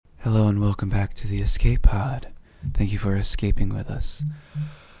Hello and welcome back to the Escape Pod. Thank you for escaping with us.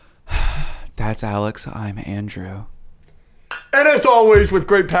 That's Alex. I'm Andrew. And as always, with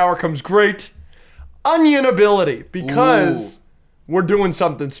great power comes great Onion ability, because we're doing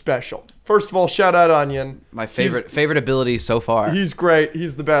something special. First of all, shout out Onion. My favorite ability so far. He's great.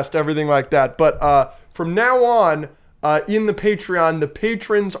 He's the best. Everything like that. But from now on, in the Patreon, the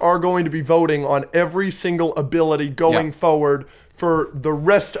patrons are going to be voting on every single ability going forward for the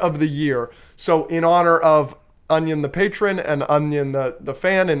rest of the year. So in honor of Onion the patron and Onion the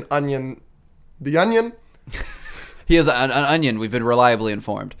fan and Onion the onion. He is an onion. We've been reliably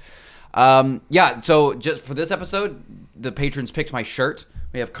informed. So just for this episode, the patrons picked my shirt.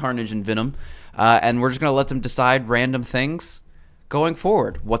 We have Carnage and Venom. And we're just going to let them decide random things going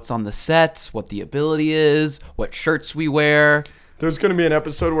forward. What's on the set, what the ability is, what shirts we wear. There's going to be an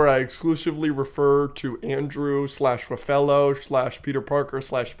episode where I exclusively refer to Andrew /Raffaello / Peter Parker /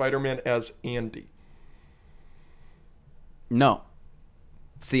 Spider-Man as Andy. No.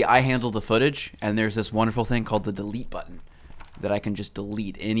 See, I handle the footage, and there's this wonderful thing called the delete button that I can just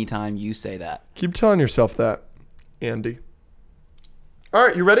delete anytime you say that. Keep telling yourself that, Andy. All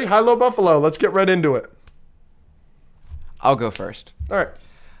right, you ready? High-low Buffalo. Let's get right into it. I'll go first. All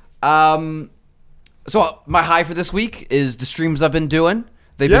right. So my high for this week is the streams I've been doing.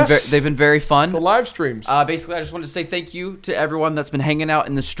 They've been very fun. The live streams. Basically, I just wanted to say thank you to everyone that's been hanging out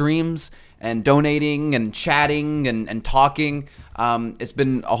in the streams and donating and chatting and talking. It's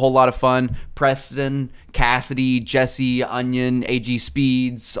been a whole lot of fun. Preston, Cassidy, Jesse, Onion, AG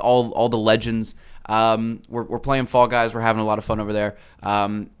Speeds, all the legends. We're playing Fall Guys. We're having a lot of fun over there.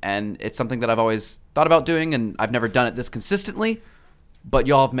 And it's something that I've always thought about doing, and I've never done it this consistently. But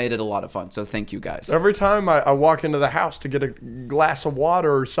y'all have made it a lot of fun, so thank you guys. Every time I walk into the house to get a glass of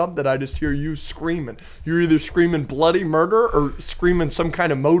water or something, I just hear you screaming. You're either screaming bloody murder or screaming some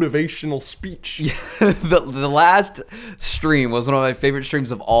kind of motivational speech. The last stream was one of my favorite streams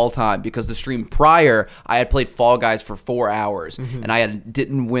of all time, because the stream prior, I had played Fall Guys for 4 hours, and I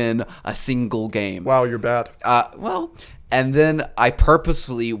didn't win a single game. Wow, you're bad. And then I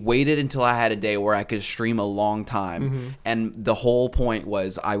purposefully waited until I had a day where I could stream a long time. And the whole point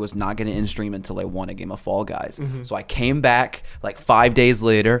was I was not going to in-stream until I won a game of Fall Guys. So I came back like 5 days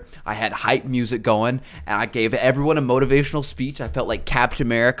later. I had hype music going, and I gave everyone a motivational speech. I felt like Captain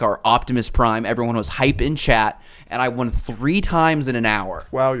America or Optimus Prime. Everyone was hype in chat, and I won 3 times in an hour.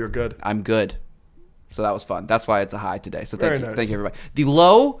 Wow, you're good. I'm good. So that was fun. That's why it's a high today. So Very thank you. nice. Thank you, everybody. The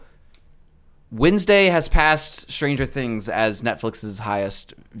low... Wednesday has passed Stranger Things as Netflix's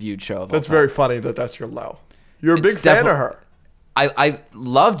highest viewed show of all time. That's very funny that's your low. You're a big fan of her. I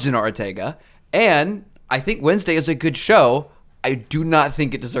love Jenna Ortega, and I think Wednesday is a good show. I do not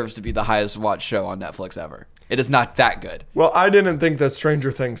think it deserves to be the highest watched show on Netflix ever. It is not that good. Well, I didn't think that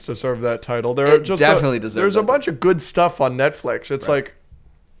Stranger Things deserved that title. It definitely deserves There's that a bunch of good stuff on Netflix. It's like,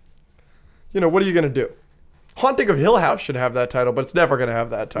 what are you going to do? Haunting of Hill House should have that title, but it's never going to have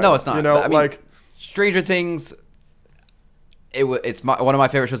that title. No, it's not. I mean, Stranger Things, it's one of my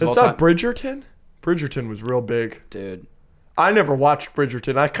favorite shows of all time. It's not Bridgerton? Bridgerton was real big. Dude. I never watched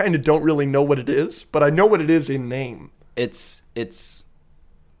Bridgerton. I kind of don't really know what it is, but I know what it is in name. It's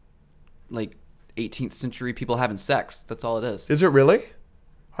like 18th century people having sex. That's all it is. Is it really?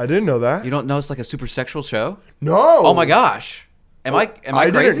 I didn't know that. You don't know it's like a super sexual show? No. Oh my gosh. Am I crazy?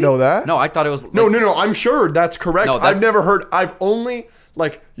 I didn't know that. No, I thought it was... No. I'm sure that's correct. No, I've never heard... I've only...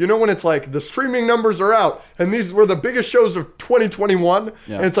 when it's like the streaming numbers are out and these were the biggest shows of 2021.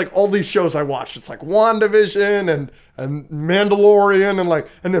 Yeah. And it's like all these shows I watched. It's like WandaVision and Mandalorian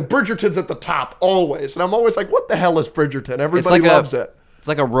and then Bridgerton's at the top always. And I'm always like, what the hell is Bridgerton? Everybody loves it. It's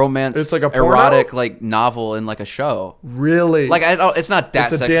like a romance, it's like a porno? erotic novel in a show. Really? It's not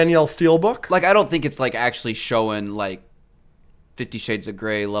that. It's a Danielle Steele book? I don't think it's actually showing 50 Shades of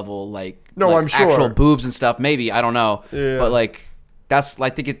Grey level No, I'm sure. actual boobs and stuff. Maybe, I don't know. Yeah. But that's I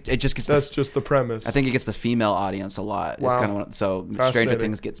think it just gets that's just the premise. I think it gets the female audience a lot. Wow. It's kind of so Stranger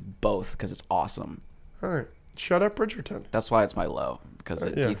Things gets both because it's awesome. All right. Shut up, Bridgerton. That's why it's my low, because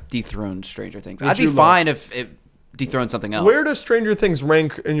it dethroned Stranger Things. Did I'd be you fine if it dethroned something else. Where does Stranger Things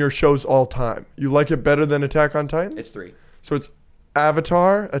rank in your shows all time? You like it better than Attack on Titan? It's 3. So it's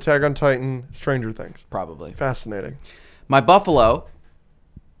Avatar, Attack on Titan, Stranger Things. Probably. Fascinating. My Buffalo...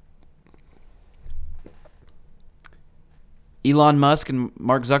 Elon Musk and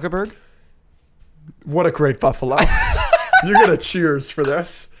Mark Zuckerberg. What a great Buffalo. You're going to cheers for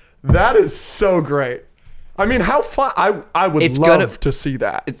this. That is so great. I mean, how fun? I would It's love to see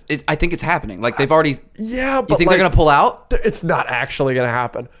that. I think it's happening. Like they've already. Yeah, but You think they're gonna pull out? It's not actually gonna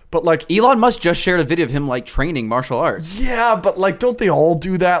happen. But like, Elon Musk just shared a video of him like training martial arts. yeah, but like, don't they all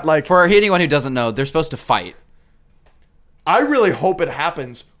do that? Like, For anyone who doesn't know, they're supposed to fight. I really hope it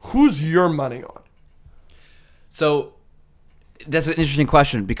happens. Who's your money on? So that's an interesting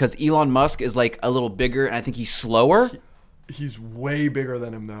question because Elon Musk is like a little bigger and I think he's slower, He's way bigger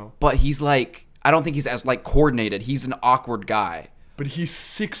than him though. but he's like I don't think he's as like coordinated. He's an awkward guy. But he's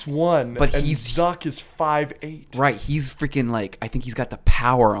 6'1", But and he's- Zuck is 5'8". Right, he's freaking like I think he's got the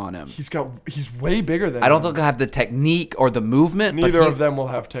power on him. He's way bigger than I don't him. think he'll have the technique or the movement. but Neither he's- of them will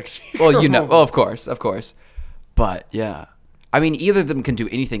have technique. Well, or you know, movement. well, of course. But yeah, I mean, either of them can do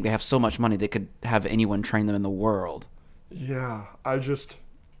anything. They have so much money; they could have anyone train them in the world. Yeah,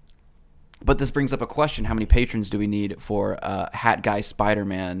 But this brings up a question: how many patrons do we need for Hat Guy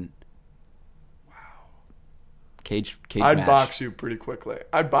Spider-Man? Wow. Cage I'd match. box you pretty quickly.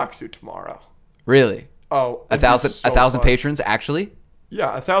 I'd box you tomorrow. Really? Oh, A it'd be thousand so fun. patrons actually?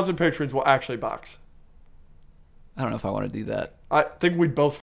 Yeah, 1,000 patrons will actually box. I don't know if I want to do that. I think we'd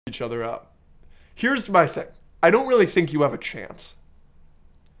both f each other up. Here's my thing. I don't really think you have a chance.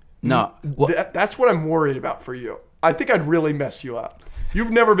 No. Well, That's what I'm worried about for you. I think I'd really mess you up.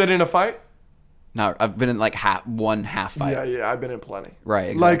 You've never been in a fight? no. I've been in like one half fight. Yeah, I've been in plenty.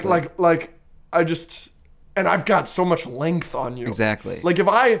 Right, exactly. Like I just, and I've got so much length on you. Exactly. Like if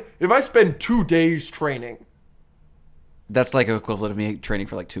I spend 2 days training, That's like equivalent of me training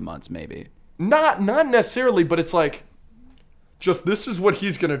for like 2 months, maybe. not necessarily, but it's like, just this is what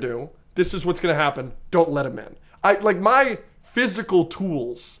he's gonna do. This is what's gonna happen. Don't let him in. I like my physical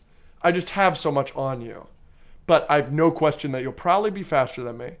tools. I just have so much on you, but I've no question that you'll probably be faster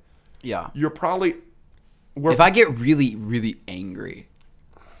than me. Yeah. You're probably. If I get really, really angry.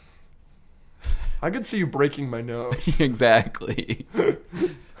 I could see you breaking my nose. Exactly. I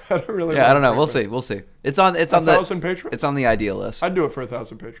don't really. Yeah, I don't know. wanna break We'll see. It's on the 1,000 patrons? It's on the ideal list. I'd do it for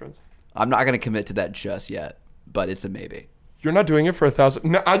 1,000 patrons. I'm not going to commit to that just yet, but it's a maybe. You're not doing it for 1,000.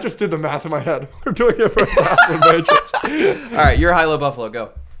 No, I just did the math in my head. We're doing it for 1,000 patrons. All right, your high low Buffalo,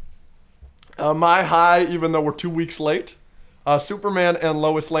 go. My high, even though we're 2 weeks late, Superman and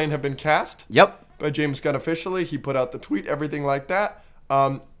Lois Lane have been cast Yep. by James Gunn officially. He put out the tweet, everything like that.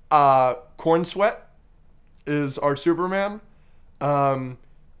 Corn Sweat is our Superman.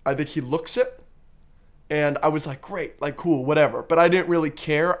 I think he looks it. And I was like, great, like cool, whatever. But I didn't really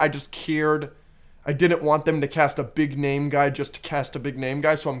care. I just cared. I didn't want them to cast a big name guy just to cast a big name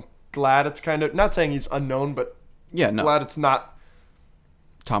guy. So I'm glad it's kind of, not saying he's unknown, but Yeah, no. glad it's not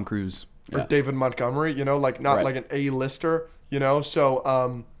Tom Cruise. or Yeah. David Montgomery, you know, like not Right. like an A-lister, you know. So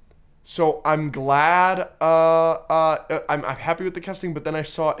I'm glad. I'm happy with the casting. But then I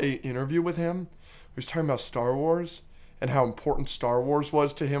saw a interview with him. He was talking about Star Wars and how important Star Wars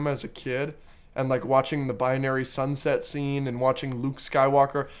was to him as a kid, and like watching the binary sunset scene and watching Luke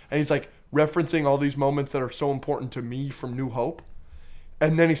Skywalker, and he's like referencing all these moments that are so important to me from New Hope.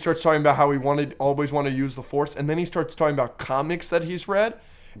 And then he starts talking about how he always wanted to use the Force, and then he starts talking about comics that he's read.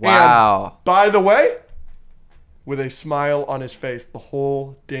 Wow. And, by the way, with a smile on his face the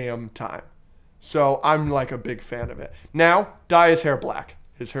whole damn time. So I'm like a big fan of it. Now, dye his hair black.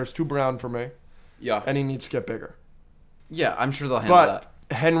 His hair's too brown for me, Yeah. and he needs to get bigger. Yeah, I'm sure they'll handle But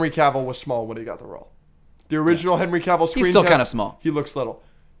that. Henry Cavill was small when he got the role. The original Henry Cavill screen still test, kinda small. He looks little.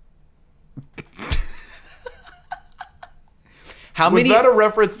 How Was many that a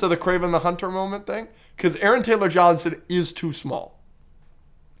reference to the Kraven the Hunter moment thing? Because Aaron Taylor Johnson is too small.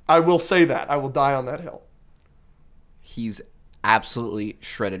 I will say that. I will die on that hill. He's absolutely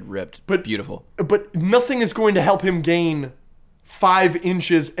shredded, ripped, But- beautiful. But nothing is going to help him gain 5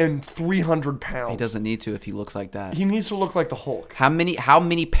 inches and 300 pounds. He doesn't need to if he looks like that. He needs to look like the Hulk. How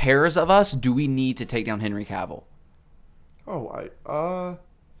many pairs of us do we need to take down Henry Cavill?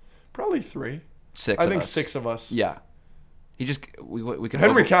 Probably 3. Six I of think us. 6 of us. Yeah. He just we could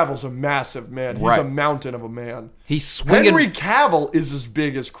Henry Cavill's a massive man. He's Right. a mountain of a man. He's swinging. Henry Cavill is as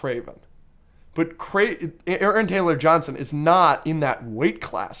big as Craven. But Aaron Taylor Johnson is not in that weight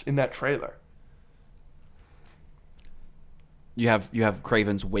class in that trailer. You have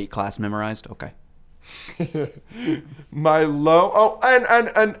Craven's weight class memorized? Okay. My low. Oh, and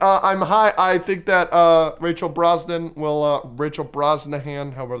I'm high. I think that Rachel Brosnan will Rachel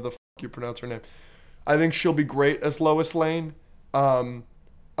Brosnahan, however the you pronounce her name. I think she'll be great as Lois Lane.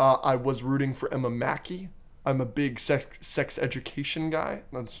 I was rooting for Emma Mackey. I'm a big sex education guy.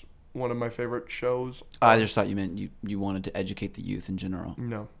 That's one of my favorite shows. I just thought you meant you wanted to educate the youth in general.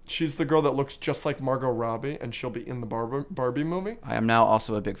 No. She's the girl that looks just like Margot Robbie, and she'll be in the Barbie movie. I am now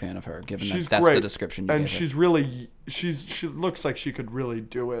also a big fan of her, given She's that's great. the description you and gave she's really she looks like she could really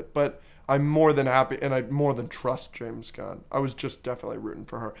do it. But I'm more than happy, and I more than trust James Gunn. I was just definitely rooting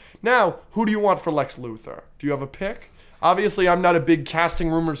for her. Now, who do you want for Lex Luthor? Do you have a pick? Obviously, I'm not a big casting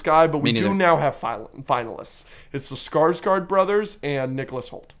rumors guy, but we do now have finalists. It's the Skarsgård brothers and Nicholas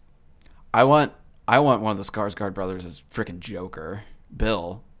Hoult. I want one of the Skarsgård brothers as freaking Joker,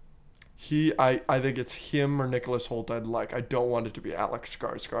 Bill. I think it's him or Nicholas Hoult I'd like. I don't want it to be Alex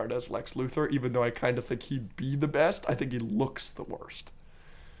Skarsgård as Lex Luthor, even though I kind of think he'd be the best. I think he looks the worst.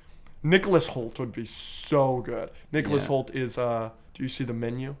 Nicholas Hoult would be so good. Nicholas Hoult is, do you see The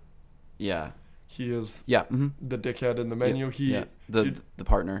Menu? Yeah. He is the dickhead in The Menu. The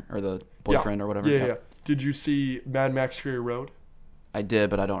partner or the boyfriend or whatever. Yeah. Did you see Mad Max Fury Road? I did,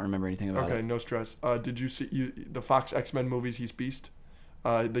 but I don't remember anything about it. Okay, no stress. Did you see the Fox X-Men movies? He's Beast,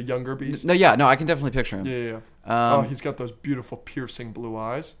 the younger Beast. No, I can definitely picture him. Yeah. He's got those beautiful, piercing blue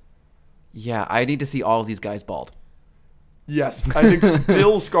eyes. Yeah, I need to see all of these guys bald. Yes, I think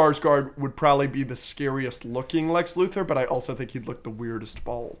Bill Skarsgård would probably be the scariest looking Lex Luthor, but I also think he'd look the weirdest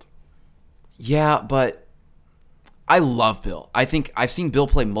bald. Yeah, but I love Bill. I think I've seen Bill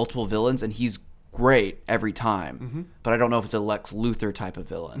play multiple villains, and he's great every time. Mm-hmm. But I don't know if it's a Lex Luthor type of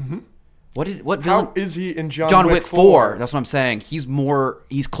villain. Mm-hmm. What villain? How is he in John Wick 4? That's what I'm saying. He's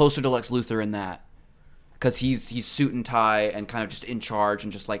closer to Lex Luthor in that. Because he's suit and tie and kind of just in charge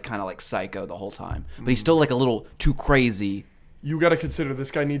and just like kind of like psycho the whole time. But he's still like a little too crazy. You got to consider this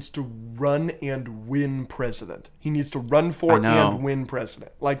guy needs to run and win president. He needs to run for and win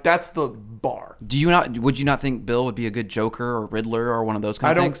president. Like that's the bar. Would you not think Bill would be a good Joker or Riddler or one of those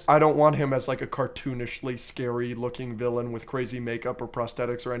kind of things? I don't want him as like a cartoonishly scary looking villain with crazy makeup or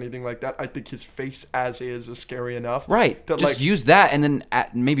prosthetics or anything like that. I think his face as is scary enough. Right. Just use that and then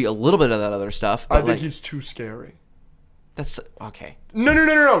maybe a little bit of that other stuff. I think he's too scary. That's okay.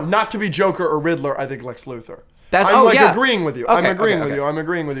 No. Not to be Joker or Riddler. I think Lex Luthor. I'm agreeing with you. Okay, I'm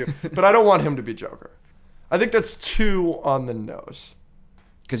agreeing with you. But I don't want him to be Joker. I think that's too on the nose.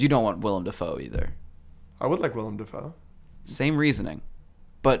 Because you don't want Willem Dafoe either. I would like Willem Dafoe. Same reasoning.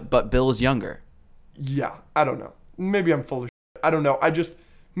 But Bill is younger. Yeah, I don't know. Maybe I'm full of shit. I don't know. I just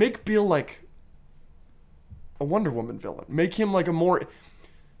make Bill like a Wonder Woman villain. Make him like a more...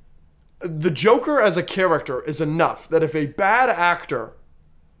 The Joker as a character is enough that if a bad actor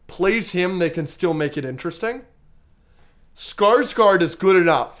plays him, they can still make it interesting. Skarsgård is good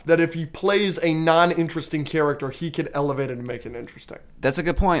enough that if he plays a non-interesting character, he can elevate it and make it interesting. That's a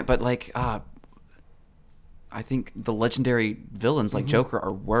good point, but like, I think the legendary villains like Joker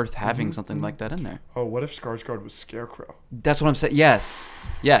are worth having something like that in there. Oh, what if Skarsgård was Scarecrow? That's what I'm saying.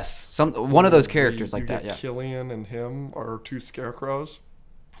 Yes. One of those characters like that. Yeah. Killian and him are two Scarecrows.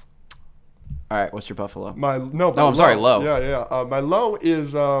 All right, what's your Buffalo? I'm sorry, low. Yeah. My low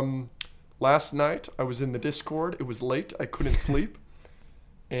is last night I was in the Discord. It was late. I couldn't sleep.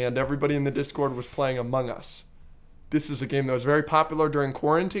 And everybody in the Discord was playing Among Us. This is a game that was very popular during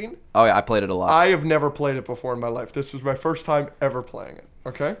quarantine. Oh, yeah, I played it a lot. I have never played it before in my life. This was my first time ever playing it,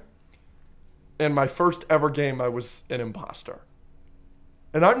 okay? And my first ever game, I was an imposter.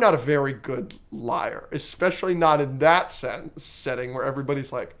 And I'm not a very good liar, especially not in that setting where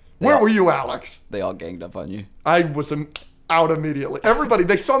everybody's like, where were you, Alex? They all ganged up on you. I was out immediately. Everybody,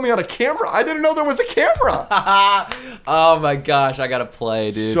 they saw me on a camera. I didn't know there was a camera. Oh my gosh, I gotta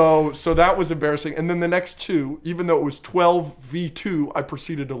play, dude. So that was embarrassing. And then the next two, even though it was 12v2, I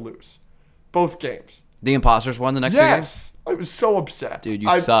proceeded to lose. Both games. The imposters won the next two games? Yes. I was so upset. Dude,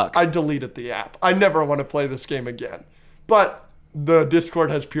 you suck. I deleted the app. I never want to play this game again. But the Discord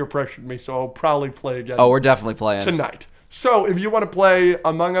has peer pressured me, so I'll probably play again. Oh, we're definitely playing. Tonight. So if you want to play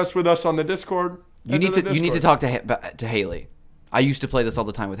Among Us with us on the Discord, you need to talk to Haley. I used to play this all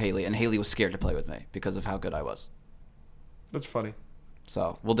the time with Haley, and Haley was scared to play with me because of how good I was. That's funny.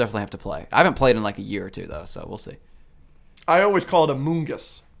 So we'll definitely have to play. I haven't played in like a year or two though, so we'll see. I always call it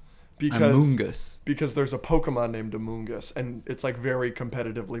Amoongus because there's a Pokemon named Amoongus, and it's like very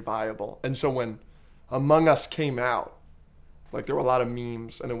competitively viable. And so when Among Us came out, like there were a lot of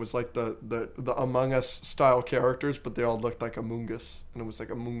memes, and it was like the Among Us style characters, but they all looked like Amoongus, and it was like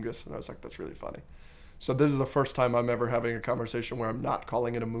Amoongus, and I was like, that's really funny. So this is the first time I'm ever having a conversation where I'm not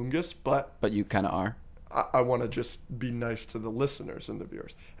calling it Amoongus, but you kind of are. I want to just be nice to the listeners and the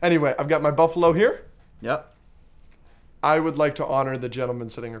viewers. Anyway, I've got my Buffalo here. Yep. I would like to honor the gentleman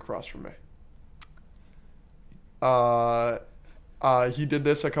sitting across from me. He did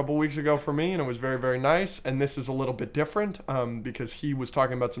this a couple weeks ago for me, and it was very, very nice. And this is a little bit different because he was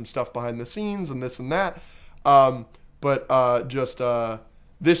talking about some stuff behind the scenes and this and that.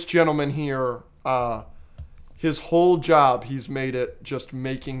 This gentleman here, his whole job, he's made it just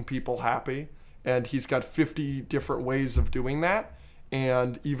making people happy. And he's got 50 different ways of doing that.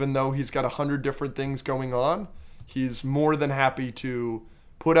 And even though he's got 100 different things going on, he's more than happy to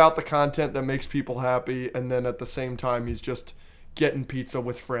put out the content that makes people happy. And then at the same time, he's just getting pizza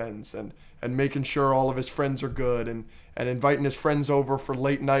with friends and making sure all of his friends are good and inviting his friends over for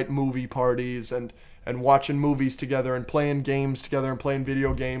late night movie parties and watching movies together and playing games together and playing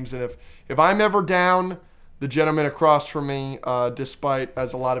video games. And if I'm ever down, the gentleman across from me, despite,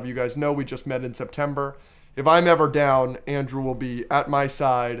 as a lot of you guys know, we just met in September. If I'm ever down, Andrew will be at my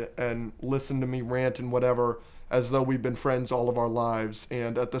side and listen to me rant and whatever as though we've been friends all of our lives.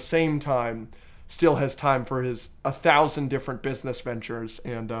 And at the same time, still has time for his 1,000 different business ventures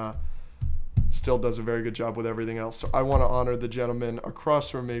and still does a very good job with everything else. So I want to honor the gentleman across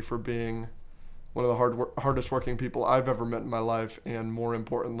from me for being one of the hardest working people I've ever met in my life, and more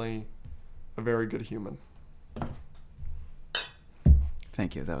importantly, a very good human.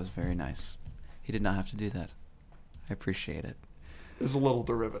 Thank you. That was very nice. He did not have to do that. I appreciate it. Is a little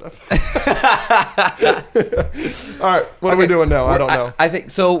derivative. All right, what are we doing now? I don't know. I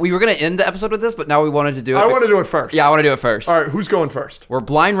think so. We were going to end the episode with this, but now we wanted to do it. I want to do it first. Yeah, I want to do it first. All right, who's going first? We're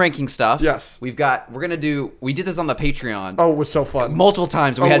blind ranking stuff. Yes. We did this on the Patreon. Oh, it was so fun. Multiple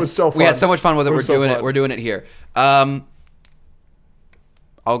times. It was so fun. We had so much fun with it. We're doing it here. I'll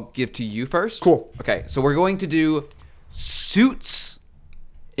give to you first. Cool. Okay, so we're going to do suits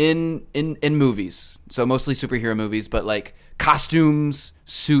in movies. So mostly superhero movies, but like costumes,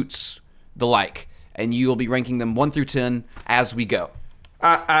 suits, the like. And you will be ranking them 1 through 10 as we go.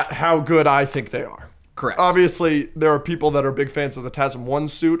 At how good I think they are. Correct. Obviously, there are people that are big fans of the TASM 1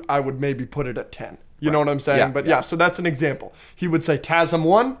 suit. I would maybe put it at 10. You know what I'm saying? Yeah, But yeah. so that's an example. He would say TASM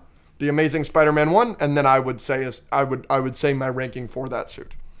 1, The Amazing Spider-Man 1, and then I would say I would say my ranking for that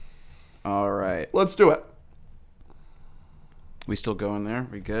suit. All right. Let's do it. We still going there?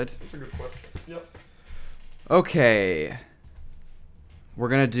 We good? That's a good question. Yep. Okay. We're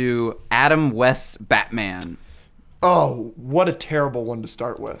going to do Adam West Batman. Oh, what a terrible one to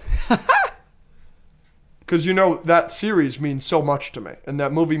start with. Because, you know, that series means so much to me. And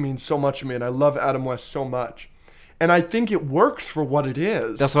that movie means so much to me. And I love Adam West so much. And I think it works for what it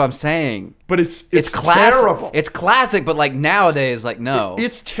is. That's what I'm saying. But it's terrible. terrible. It's classic, but like nowadays, like no.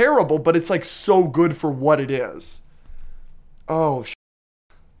 It's terrible, but it's like so good for what it is. Oh,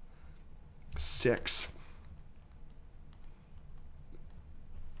 6.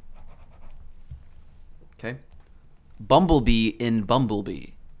 Okay. Bumblebee in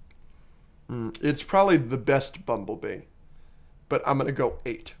Bumblebee. It's probably the best Bumblebee, but I'm going to go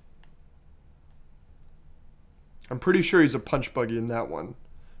 8. I'm pretty sure he's a punch buggy in that one,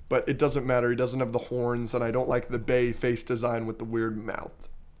 but it doesn't matter. He doesn't have the horns, and I don't like the Bay face design with the weird mouth.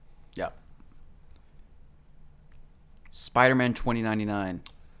 Yeah. Spider-Man 2099.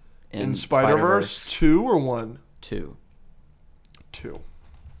 In Spider-Verse, 2 or 1? 2. 2.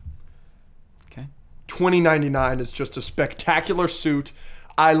 Okay. 2099 is just a spectacular suit.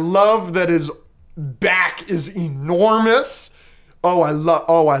 I love that his back is enormous. Oh, I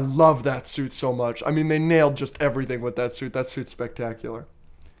love that suit so much. I mean, they nailed just everything with that suit. That suit's spectacular.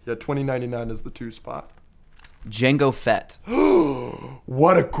 Yeah, 2099 is the 2 spot. Jango Fett.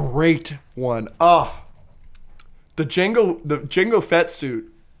 What a great one. The Jango Fett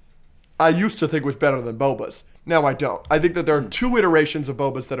suit, I used to think was better than Boba's. Now I don't. I think that there are 2 iterations of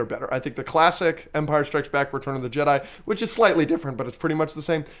Boba's that are better. I think the classic Empire Strikes Back, Return of the Jedi, which is slightly different, but it's pretty much the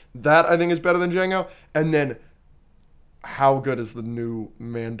same. That I think is better than Jango. And then, how good is the new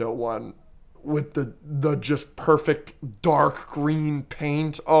Mando one with the just perfect dark green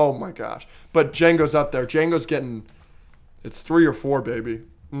paint? Oh my gosh. But Jango's up there. Jango's getting, it's 3 or 4, baby.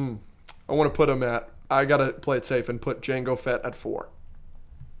 I want to put him I got to play it safe and put Jango Fett at 4.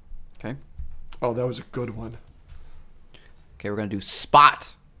 Okay. Oh, that was a good one. Okay, we're going to do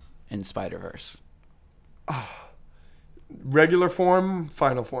Spot in Spider-Verse. Regular form,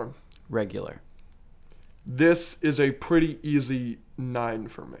 final form. Regular. This is a pretty easy 9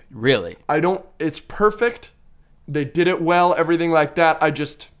 for me. Really? It's perfect. They did it well, everything like that.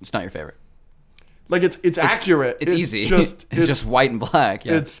 It's not your favorite. Like, it's accurate. It's easy. Just, it's just white and black.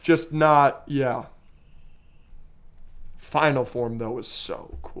 Yeah. It's just not, yeah. Final form, though, is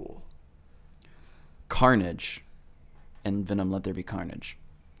so cool. Carnage and Venom Let There Be Carnage.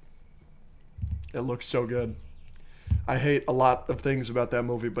 It looks so good. I hate a lot of things about that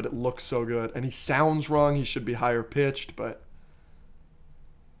movie, but it looks so good. And he sounds wrong. He should be higher pitched, but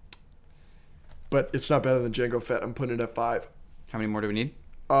but it's not better than Jango Fett. I'm putting it at 5. How many more do we need?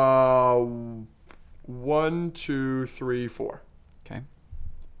 1, 2, 3, 4. Okay.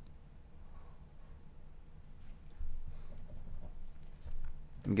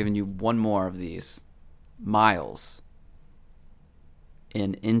 I'm giving you one more of these. Miles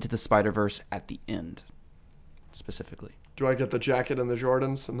in Into the Spider-Verse at the end, specifically. Do I get the jacket and the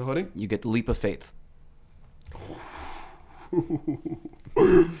Jordans and the hoodie? You get the Leap of Faith.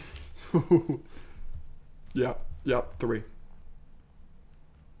 Yeah, 3.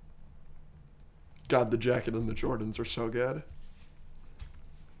 God, the jacket and the Jordans are so good.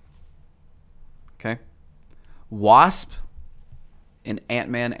 Okay. Wasp in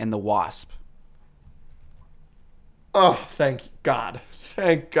Ant-Man and the Wasp. Oh, thank God.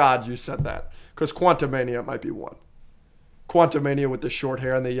 Thank God you said that. Because Quantumania might be 1. Quantumania with the short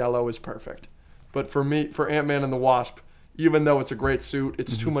hair and the yellow is perfect. But for me, for Ant-Man and the Wasp, even though it's a great suit,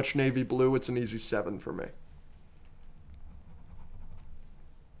 it's too much navy blue. It's an easy 7 for me.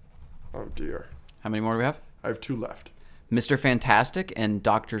 Oh, dear. How many more do we have? I have 2 left. Mr. Fantastic and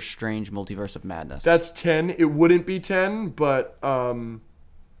Doctor Strange Multiverse of Madness. That's 10. It wouldn't be 10, but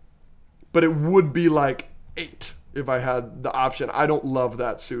it would be like 8 if I had the option. I don't love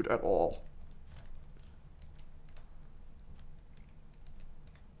that suit at all.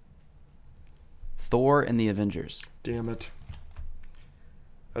 Thor and the Avengers. Damn it.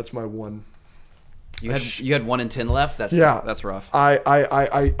 That's my 1. You had 1 in 10 left. That's rough.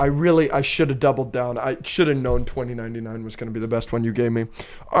 I should have doubled down. I should have known 2099 was going to be the best one you gave me.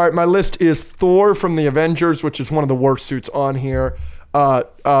 All right, my list is Thor from the Avengers, which is one of the worst suits on here.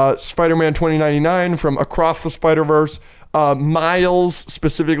 Spider-Man 2099 from Across the Spider-Verse. Miles,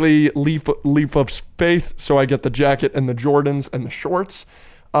 specifically Leap of Faith, so I get the jacket and the Jordans and the shorts.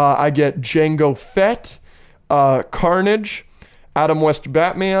 I get Jango Fett, Carnage, Adam West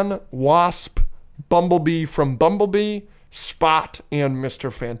Batman, Wasp, Bumblebee from Bumblebee, Spot, and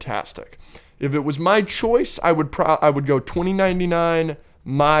Mr. Fantastic. If it was my choice, I would go 2099,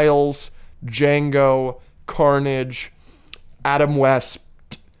 Miles, Jango, Carnage, Adam West,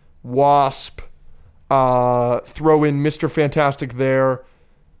 Wasp, throw in Mr. Fantastic there,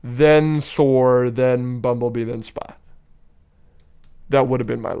 then Thor, then Bumblebee, then Spot. That would have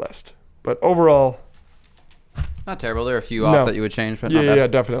been my list. But overall, not terrible. There are a few off that you would change, but not bad. Yeah,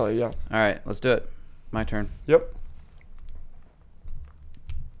 definitely, yeah. All right, let's do it. My turn. Yep.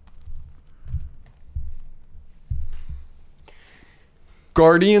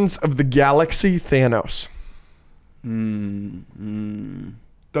 Guardians of the Galaxy Thanos. The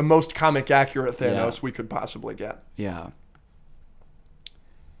most comic accurate Thanos we could possibly get. Yeah.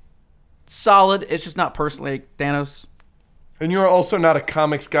 Solid. It's just not personally Thanos. And you're also not a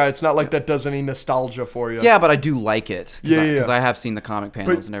comics guy. It's not like that does any nostalgia for you. Yeah, but I do like it. Because Yeah. I have seen the comic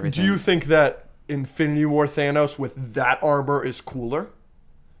panels and everything. Do you think that Infinity War Thanos with that armor is cooler?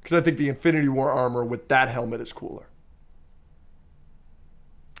 Because I think the Infinity War armor with that helmet is cooler.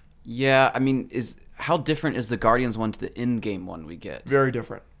 Yeah, I mean, how different is the Guardians one to the Endgame one we get? Very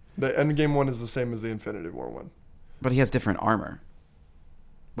different. The Endgame one is the same as the Infinity War one. But he has different armor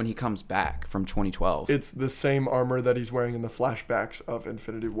when he comes back from 2012. It's the same armor that he's wearing in the flashbacks of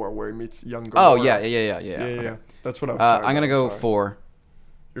Infinity War where he meets young Gamora. Oh, yeah. Yeah. That's what I was talking about. I'm going to go 4.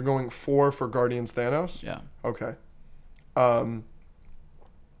 You're going 4 for Guardians Thanos? Yeah. Okay. I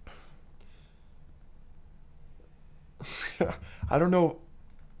don't know.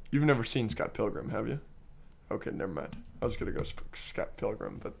 You've never seen Scott Pilgrim, have you? Okay, never mind. I was going to go Scott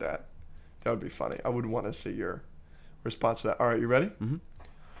Pilgrim, but that would be funny. I would want to see your response to that. All right, you ready? Mm-hmm.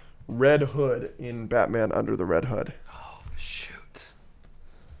 Red Hood in Batman Under the Red Hood. Oh, shoot.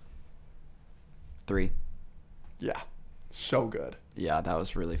 3. Yeah. So good. Yeah, that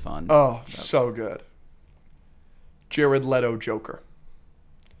was really fun. Oh, so good. Jared Leto Joker.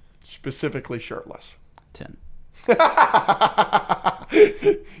 Specifically shirtless. 10.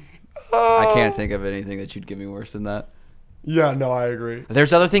 I can't think of anything that you'd give me worse than that. Yeah, no, I agree.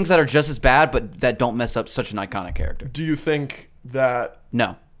 There's other things that are just as bad, but that don't mess up such an iconic character. Do you think that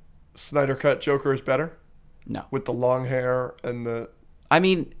No. Snyder Cut Joker is better? No. With the long hair and the... I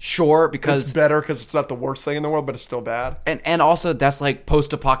mean, sure, because... It's better because it's not the worst thing in the world, but it's still bad. And also, that's like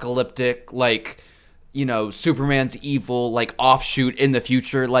post-apocalyptic, like, you know, Superman's evil, like, offshoot in the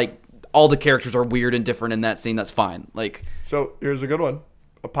future. Like, all the characters are weird and different in that scene. That's fine. Like... So, here's a good one.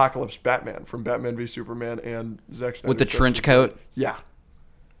 Apocalypse Batman from Batman v Superman and Zack Snyder's with the trench coat? Yeah.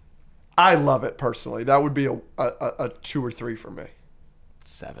 I love it, personally. That would be a 2 or 3 for me.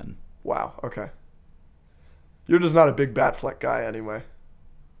 7. Wow, okay. You're just not a big Batfleck guy anyway.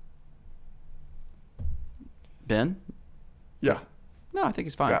 Ben? Yeah. No, I think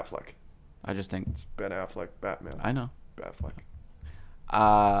he's fine. Batfleck. I just think Ben Affleck, Batman. I know. Batfleck.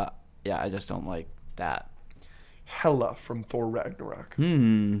 Yeah, I just don't like that. Hela from Thor Ragnarok.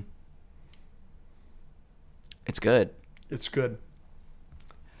 It's good, It's good.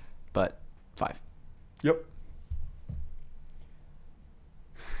 but 5. Yep.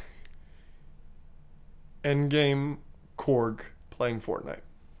 Endgame Korg playing Fortnite.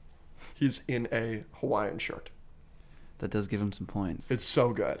 He's in a Hawaiian shirt. That does give him some points. It's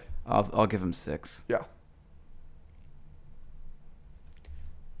so good. I'll give him 6. Yeah.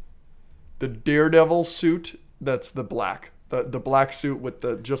 The Daredevil suit, that's the black. The black suit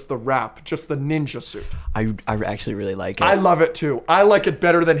with just the wrap, just the ninja suit. I actually really like it. I love it too. I like it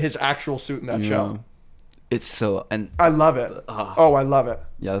better than his actual suit in that show. It's so and I love it. Oh, I love it.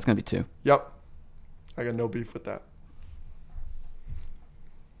 yeah, that's gonna be 2. Yep. I got no beef with that.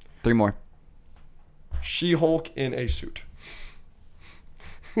 3 more. She-Hulk in a suit.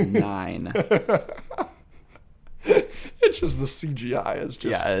 9. It's just the CGI is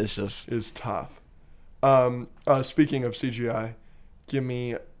just Yeah, it's just is tough. Speaking of CGI, give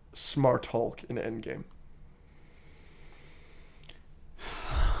me Smart Hulk in Endgame.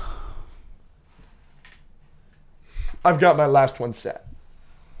 I've got my last one set.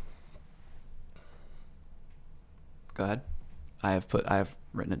 Go ahead. I have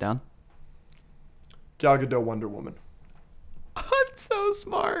written it down. Gal Gadot, Wonder Woman. I'm so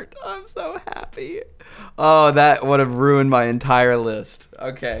smart. I'm so happy. Oh, that would have ruined my entire list.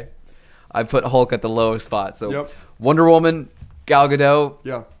 Okay. I put Hulk at the lowest spot. So Yep. Wonder Woman, Gal Gadot.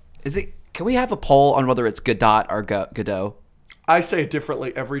 Yeah. Can we have a poll on whether it's Gadot or Gadot? I say it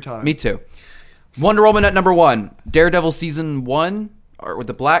differently every time. Me too. Wonder Woman at number 1. Daredevil season 1 or with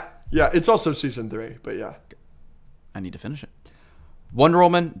the black. Yeah, it's also season 3, but yeah. I need to finish it. Wonder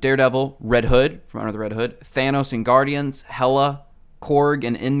Woman, Daredevil, Red Hood from Under the Red Hood, Thanos and Guardians, Hela, Korg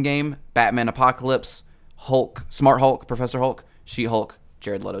and Endgame, Batman Apocalypse, Hulk, Smart Hulk, Professor Hulk, She-Hulk,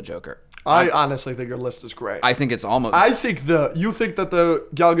 Jared Leto Joker. I honestly think your list is great. I think it's almost. You think that the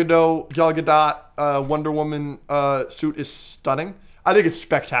Gal Gadot Wonder Woman suit is stunning? I think it's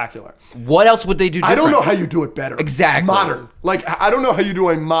spectacular. What else would they do different? I don't know how you do it better. Exactly. Modern. Like, I don't know how you do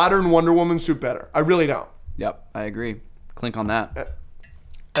a modern Wonder Woman suit better. I really don't. Yep, I agree. Clink on that.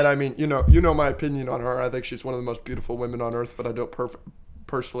 And I mean, you know my opinion on her. I think she's one of the most beautiful women on earth, but I don't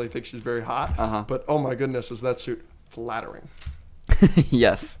personally think she's very hot. But oh my goodness, is that suit flattering?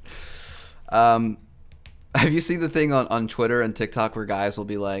 Yes. Have you seen the thing on Twitter and TikTok where guys will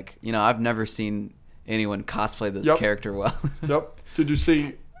be like, I've never seen anyone cosplay this character well. Yep. Did you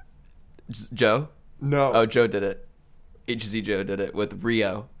see Joe? No. Oh, Joe did it. HZ Joe did it with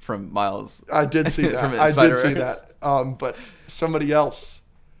Rio from Miles. I did see that. from I did see Spider-Verse. that. But somebody else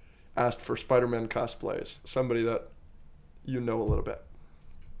asked for Spider-Man cosplays. Somebody that you know a little bit.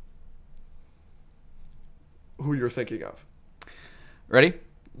 Who you're thinking of. Ready?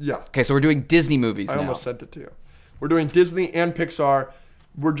 Yeah. Okay, so we're doing Disney movies I now. almost sent it to you. We're doing Disney and Pixar.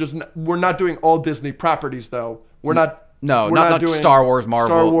 We're not doing all Disney properties though. We're not. No, we're not doing Star Wars, Marvel,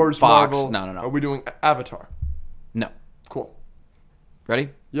 Star Wars, Fox. Marvel. No. Are we doing Avatar? No. Cool. Ready?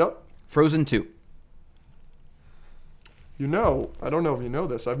 Yep. Frozen 2. I don't know if you know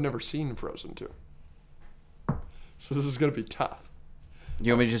this. I've never seen Frozen 2. So this is going to be tough.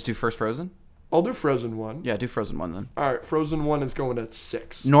 You want me to just do first Frozen? I'll do Frozen 1. Yeah, do Frozen 1 then. All right, Frozen 1 is going at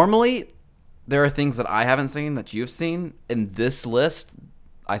 6. Normally, there are things that I haven't seen that you've seen. In this list,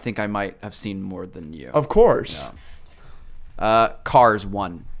 I think I might have seen more than you. Of course. Yeah. Cars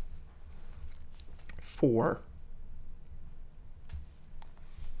 1. 4.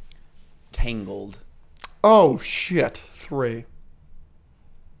 Tangled. Oh, shit. 3.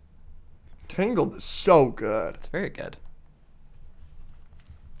 Tangled is so good. It's very good.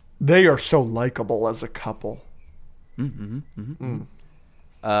 They are so likable as a couple.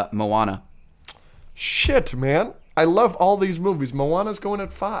 Moana. Shit, man. I love all these movies. Moana's going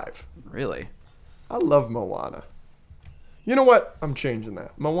at 5. Really? I love Moana. You know what? I'm changing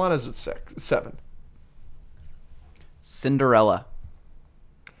that. Moana's at 7. Cinderella.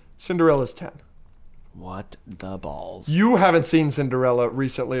 Cinderella's 10. What the balls? You haven't seen Cinderella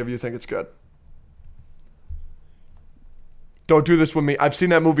recently if you think it's good. Don't do this with me. I've seen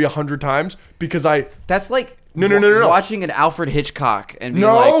that movie 100 times because That's like No. watching an Alfred Hitchcock and being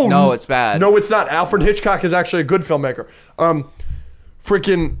like, no, it's bad. No, it's not. Alfred Hitchcock is actually a good filmmaker.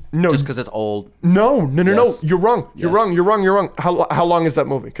 Freaking no. Just because it's old. No. Yes. You're wrong. You're Yes. wrong. How long is that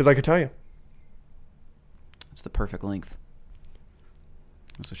movie? Because I could tell you. It's the perfect length.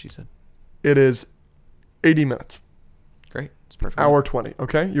 That's what she said. It is 80 minutes. Great. It's perfect. Hour 20.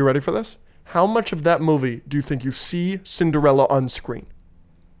 Okay, you ready for this? How much of that movie do you think you see Cinderella on screen?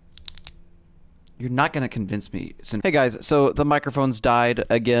 You're not going to convince me. Hey guys, so the microphones died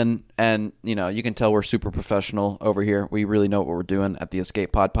again, and you can tell we're super professional over here. We really know what we're doing at the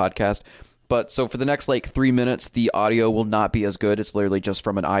Escape Pod podcast. But so for the next 3 minutes, the audio will not be as good. It's literally just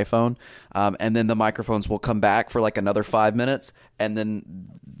from an iPhone. And then the microphones will come back for another 5 minutes. And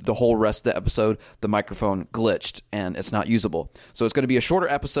then the whole rest of the episode, the microphone glitched and it's not usable. So it's going to be a shorter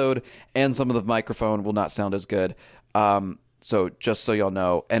episode and some of the microphone will not sound as good. So just so y'all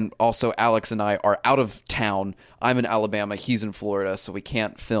know. And also Alex and I are out of town. I'm in Alabama. He's in Florida. So we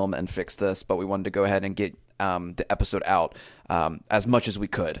can't film and fix this. But we wanted to go ahead and get the episode out as much as we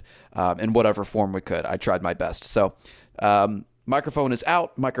could in whatever form we could. I tried my best. So microphone is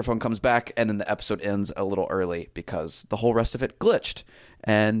out, microphone comes back, and then the episode ends a little early because the whole rest of it glitched,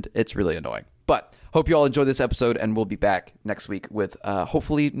 and it's really annoying. But hope you all enjoy this episode, and we'll be back next week with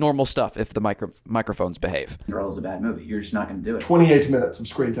hopefully normal stuff if the microphones behave. Cinderella's a bad movie. You're just not going to do it. 28 minutes of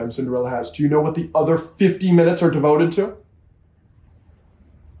screen time Cinderella has. Do you know what the other 50 minutes are devoted to?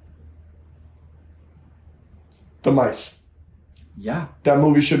 The mice. Yeah. That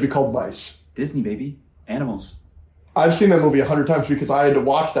movie should be called Mice. Disney, baby. Animals. I've seen that movie 100 times because I had to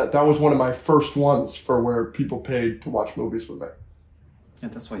watch that. That was one of my first ones for where people paid to watch movies with me. Yeah,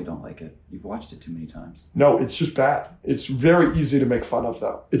 that's why you don't like it. You've watched it too many times. No, it's just bad. It's very easy to make fun of,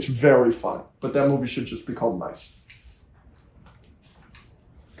 though. It's very fun. But that movie should just be called Mice.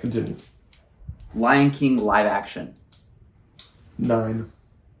 Continue. Lion King live action. 9.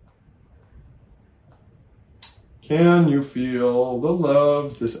 Can you feel the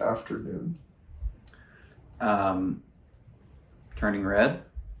love this afternoon? Turning Red?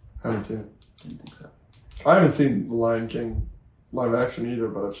 I haven't seen it. Didn't think so. I haven't seen The Lion King live action either,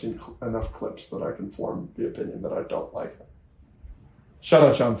 but I've seen enough clips that I can form the opinion that I don't like it. Shout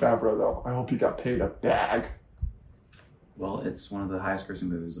out Jon Favreau, though. I hope he got paid a bag. Well, it's one of the highest grossing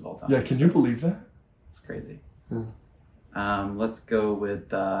movies of all time. Yeah, can you believe that? It's crazy. Let's go with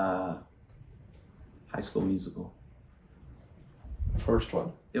High School Musical. The first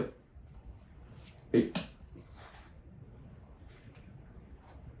one. Yep. 8.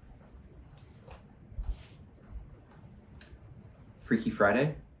 Freaky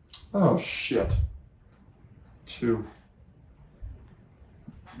Friday. Oh, shit. 2.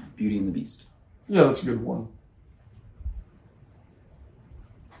 Beauty and the Beast. Yeah, that's a good one.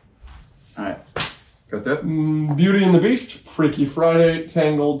 All right. Go through it. Beauty and the Beast, Freaky Friday,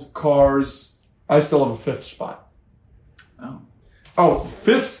 Tangled, Cars. I still have a 5th spot. Oh. Oh,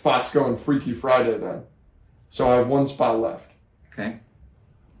 5th spot's going Freaky Friday then. So I have 1 spot left. Okay.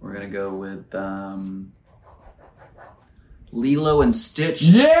 We're going to go with Lilo and Stitch.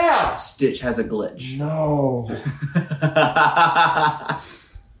 Yeah! Stitch has a glitch. No.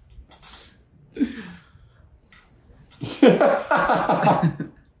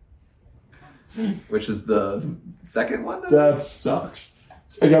 Which is the second one? That sucks.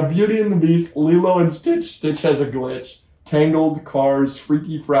 So I got Beauty and the Beast, Lilo and Stitch, Stitch has a glitch, Tangled, Cars,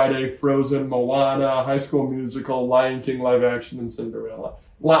 Freaky Friday, Frozen, Moana, High School Musical, Lion King live action, and Cinderella.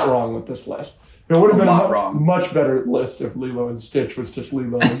 A lot wrong with this list. It would have been a much better list if Lilo and Stitch was just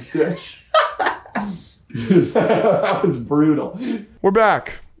Lilo and Stitch. That was brutal. We're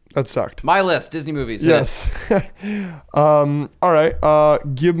back. That sucked. My list, Disney movies. Yes. All right.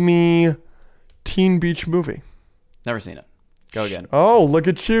 Give me Teen Beach Movie. Never seen it. Go again. Oh, look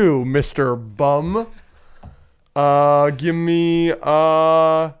at you, Mr. Bum. Give me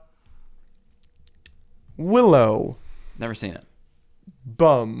Willow. Never seen it.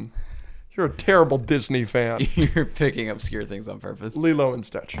 Bum. You're a terrible Disney fan. You're picking obscure things on purpose. Lilo and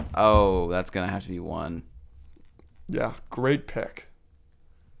Stitch. Oh, that's going to have to be one. Yeah, great pick.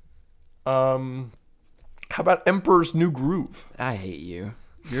 How about Emperor's New Groove? I hate you.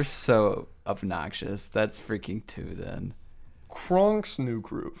 You're so obnoxious. That's freaking 2 then. Kronk's New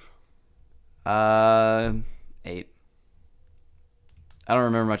Groove. 8. I don't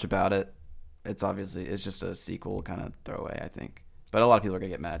remember much about it. It's just a sequel kind of throwaway, I think. But a lot of people are going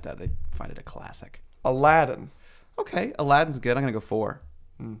to get mad at that. They find it a classic. Aladdin. Okay, Aladdin's good. I'm going to go 4.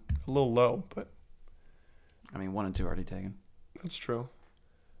 A little low, but... 1 and 2 are already taken. That's true.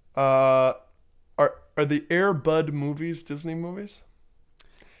 Are the Air Bud movies Disney movies?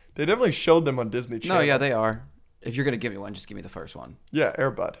 They definitely showed them on Disney Channel. No, yeah, they are. If you're going to give me one, just give me the first one. Yeah,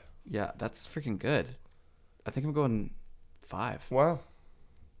 Air Bud. Yeah, that's freaking good. I think I'm going 5. Wow.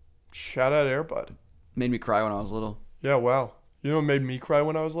 Shout out Air Bud. Made me cry when I was little. Yeah, wow. You know what made me cry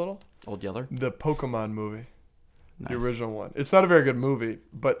when I was little? Old Yeller? The Pokemon movie. Nice. The original one. It's not a very good movie,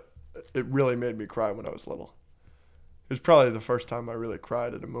 but it really made me cry when I was little. It was probably the first time I really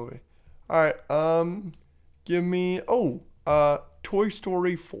cried at a movie. All right, give me Toy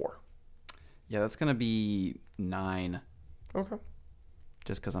Story 4. Yeah, that's going to be 9. Okay.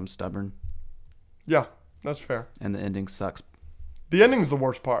 Just because I'm stubborn. Yeah, that's fair. And the ending sucks. The ending's the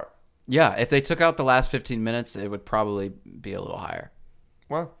worst part. Yeah, if they took out the last 15 minutes, it would probably be a little higher.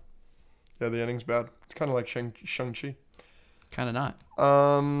 Wow. Yeah, the ending's bad. It's kind of like Shang-Chi. Kind of not.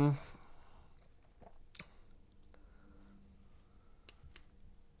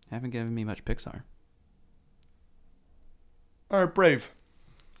 Haven't given me much Pixar. All right, Brave.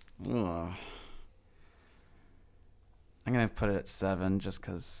 Ugh. I'm going to put it at 7 just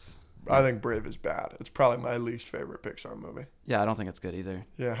because... I think Brave is bad. It's probably my least favorite Pixar movie. Yeah, I don't think it's good either.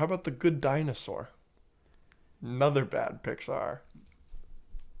 Yeah, how about The Good Dinosaur? Another bad Pixar.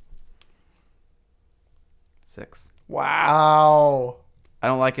 6. Wow. I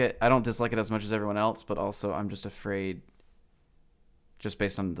don't like it. I don't dislike it as much as everyone else, but also I'm just afraid, just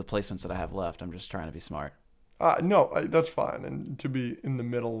based on the placements that I have left, I'm just trying to be smart. No, that's fine. And to be in the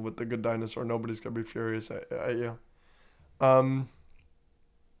middle with The Good Dinosaur, nobody's going to be furious at you.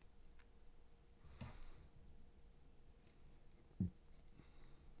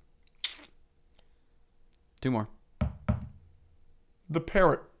 2 more. The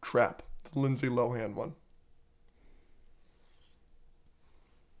Parent Trap, the Lindsay Lohan one.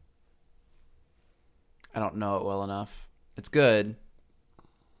 I don't know it well enough. It's good.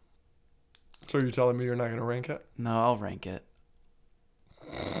 So you're telling me you're not going to rank it? No, I'll rank it.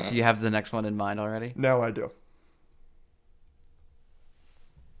 Do you have the next one in mind already? Now I do.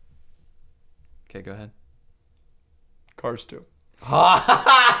 Okay, go ahead. Cars 2.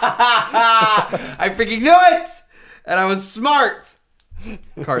 I freaking knew it! And I was smart!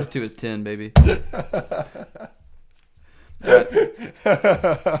 Cars 2 is 10, baby.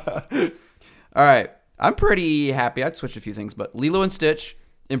 All right. I'm pretty happy. I'd switch a few things, but Lilo and Stitch,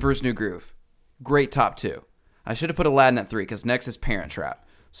 Emperor's New Groove. Great top 2. I should have put Aladdin at 3 because next is Parent Trap.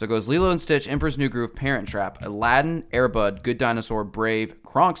 So it goes Lilo and Stitch, Emperor's New Groove, Parent Trap, Aladdin, Air Bud, Good Dinosaur, Brave,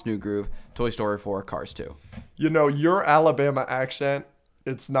 Kronk's New Groove, Toy Story 4, Cars 2. You know, your Alabama accent,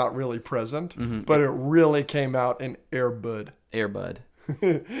 it's not really present, but it really came out in Air Bud. Air Bud.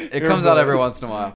 It comes out every once in a while.